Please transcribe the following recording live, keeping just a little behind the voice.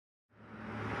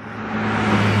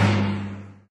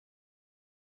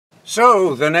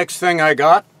So the next thing I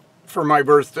got for my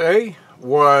birthday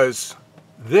was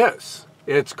this.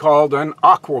 It's called an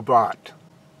Aquabot.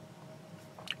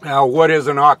 Now, what is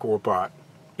an Aquabot?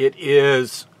 It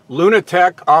is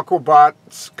Lunatek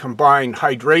Aquabot's combined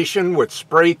hydration with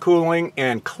spray cooling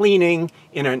and cleaning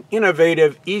in an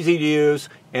innovative, easy to use,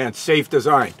 and safe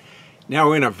design.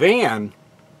 Now, in a van,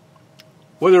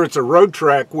 whether it's a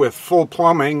Roadtrek with full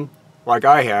plumbing, like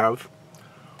I have,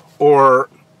 or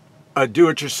a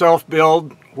do-it-yourself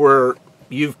build where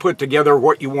you've put together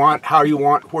what you want, how you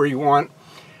want, where you want,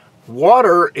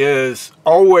 water is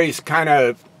always kind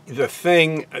of the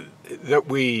thing that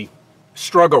we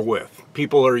struggle with.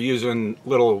 People are using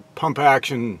little pump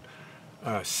action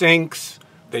sinks.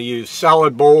 They use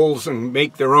salad bowls and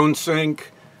make their own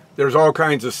sink. There's all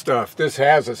kinds of stuff. This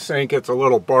has a sink. It's a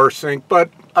little bar sink, but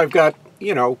I've got,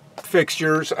 you know,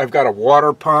 fixtures. I've got a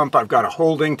water pump. I've got a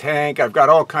holding tank. I've got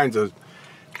all kinds of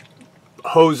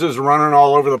hoses running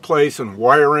all over the place and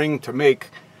wiring to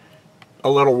make a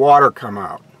little water come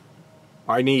out.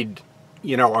 I need,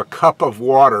 you know, a cup of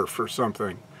water for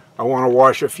something. I want to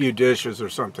wash a few dishes or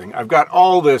something. I've got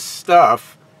all this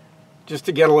stuff just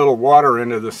to get a little water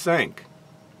into the sink.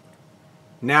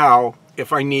 Now,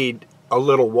 if I need a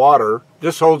little water,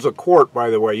 this holds a quart,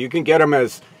 by the way. You can get them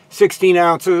as 16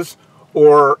 ounces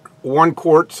or 1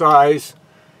 quart size.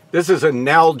 This is a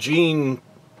Nalgene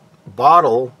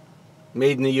bottle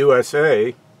made in the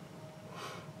USA.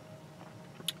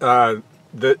 The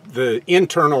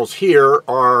internals here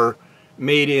are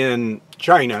made in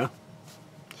China.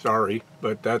 Sorry,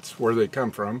 but that's where they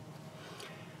come from.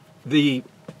 The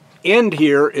end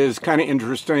here is kind of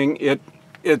interesting.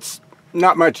 It's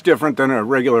not much different than a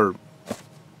regular,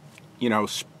 you know,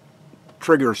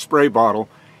 trigger spray bottle.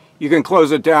 You can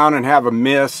close it down and have a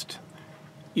mist.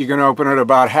 You can open it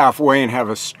about halfway and have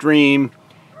a stream.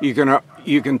 You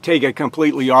can take it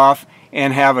completely off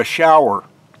and have a shower.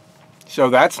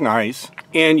 So that's nice.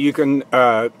 And you can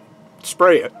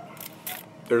spray it.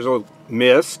 There's a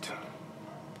mist.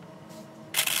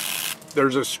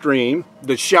 There's a stream.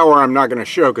 The shower I'm not going to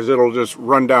show because it'll just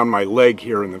run down my leg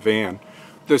here in the van.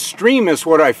 The stream is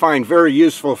what I find very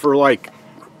useful for, like,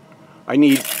 I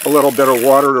need a little bit of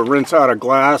water to rinse out a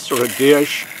glass or a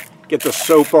dish, get the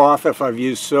soap off if I've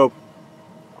used soap.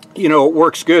 You know, it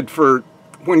works good for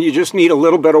when you just need a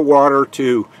little bit of water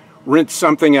to rinse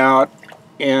something out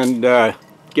and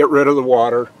get rid of the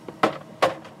water.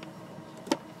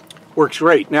 Works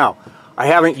great. Now, I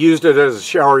haven't used it as a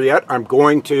shower yet. I'm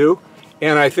going to,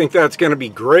 and I think that's going to be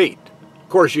great. Of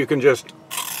course, you can just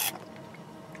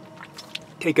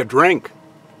take a drink.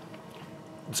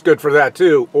 It's good for that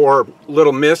too. Or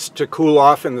little mist to cool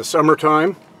off in the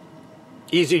summertime.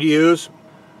 Easy to use.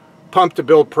 Pump to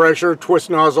build pressure, twist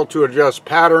nozzle to adjust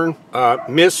pattern,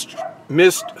 mist,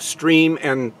 stream,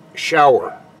 and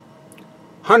shower.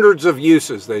 Hundreds of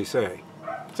uses, they say.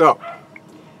 So,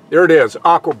 there it is,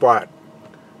 Aquabot.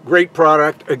 Great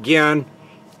product. Again,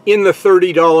 in the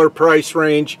 $30 price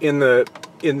range, in the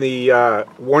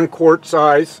 1 quart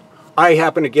size. I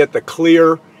happen to get the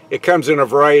clear. It comes in a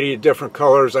variety of different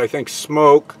colors. I think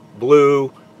smoke,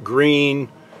 blue, green,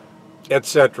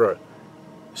 etc.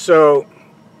 So,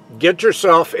 get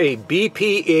yourself a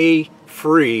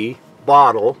BPA-free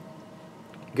bottle.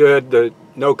 Good,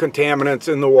 no contaminants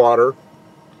in the water.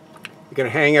 You can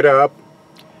hang it up.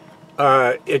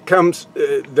 It comes,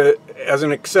 as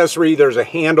an accessory, there's a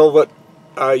handle that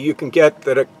you can get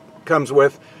that it comes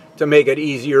with to make it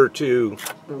easier to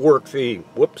work the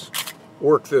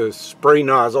spray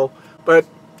nozzle, but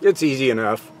it's easy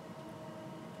enough.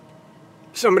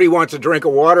 Somebody wants a drink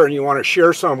of water and you want to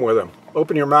share some with them.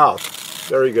 Open your mouth.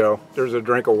 There you go. There's a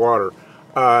drink of water.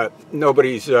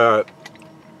 Nobody's, you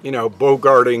know,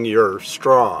 bogarting your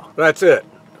straw. That's it.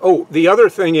 Oh, the other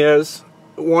thing is,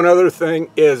 one other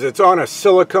thing is it's on a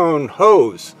silicone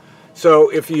hose. So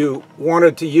if you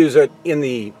wanted to use it in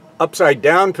the upside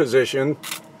down position,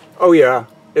 oh yeah,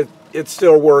 it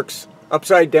still works.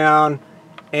 Upside down,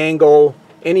 angle,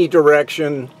 any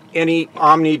direction, any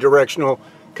omnidirectional,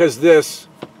 because this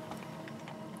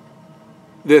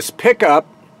pickup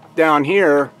down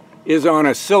here is on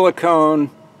a silicone.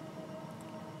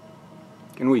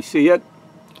 Can we see it?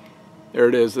 There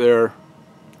it is there.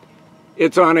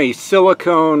 It's on a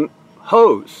silicone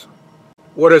hose.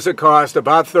 What does it cost?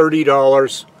 About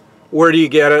 $30. Where do you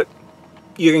get it?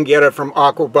 You can get it from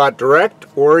Aquabot Direct,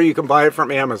 or you can buy it from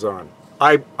Amazon.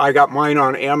 I got mine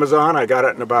on Amazon. I got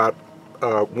it in about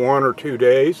 1 or 2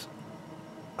 days.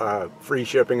 Free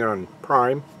shipping on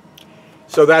Prime.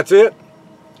 So that's it.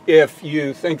 If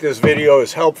you think this video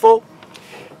is helpful,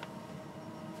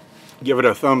 give it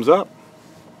a thumbs up.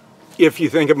 If you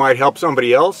think it might help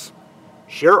somebody else,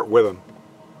 share it with them.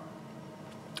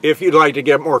 If you'd like to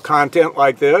get more content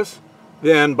like this,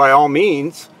 then by all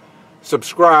means,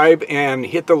 subscribe and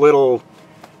hit the little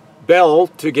bell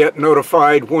to get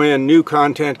notified when new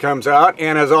content comes out.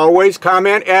 And as always,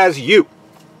 comment as you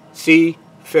see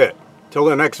fit. Till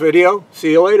the next video,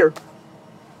 see you later.